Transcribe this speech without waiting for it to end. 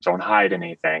Don't hide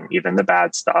anything, even the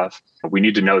bad stuff. We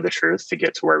need to know the truth to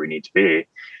get to where we need to be.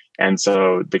 And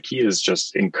so the key is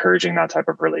just encouraging that type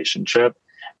of relationship.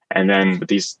 And then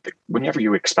whenever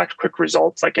you expect quick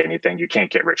results, like anything, you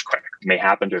can't get rich quick. It may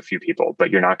happen to a few people,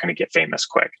 but you're not going to get famous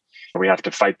quick. We have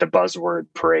to fight the buzzword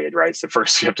parade, right? So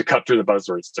first you have to cut through the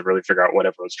buzzwords to really figure out what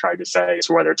everyone's trying to say.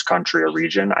 So whether it's country or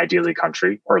region, ideally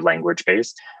country or language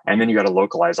based. And then you got to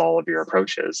localize all of your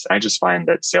approaches. I just find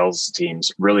that sales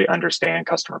teams really understand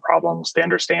customer problems. They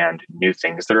understand new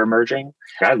things that are emerging.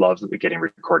 I love getting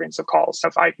recordings of calls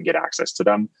if I can get access to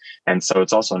them. And so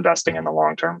it's also investing in the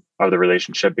long term of the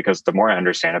relationship, because the more I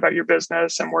understand about your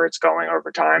business and where it's going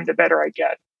over time, the better I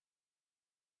get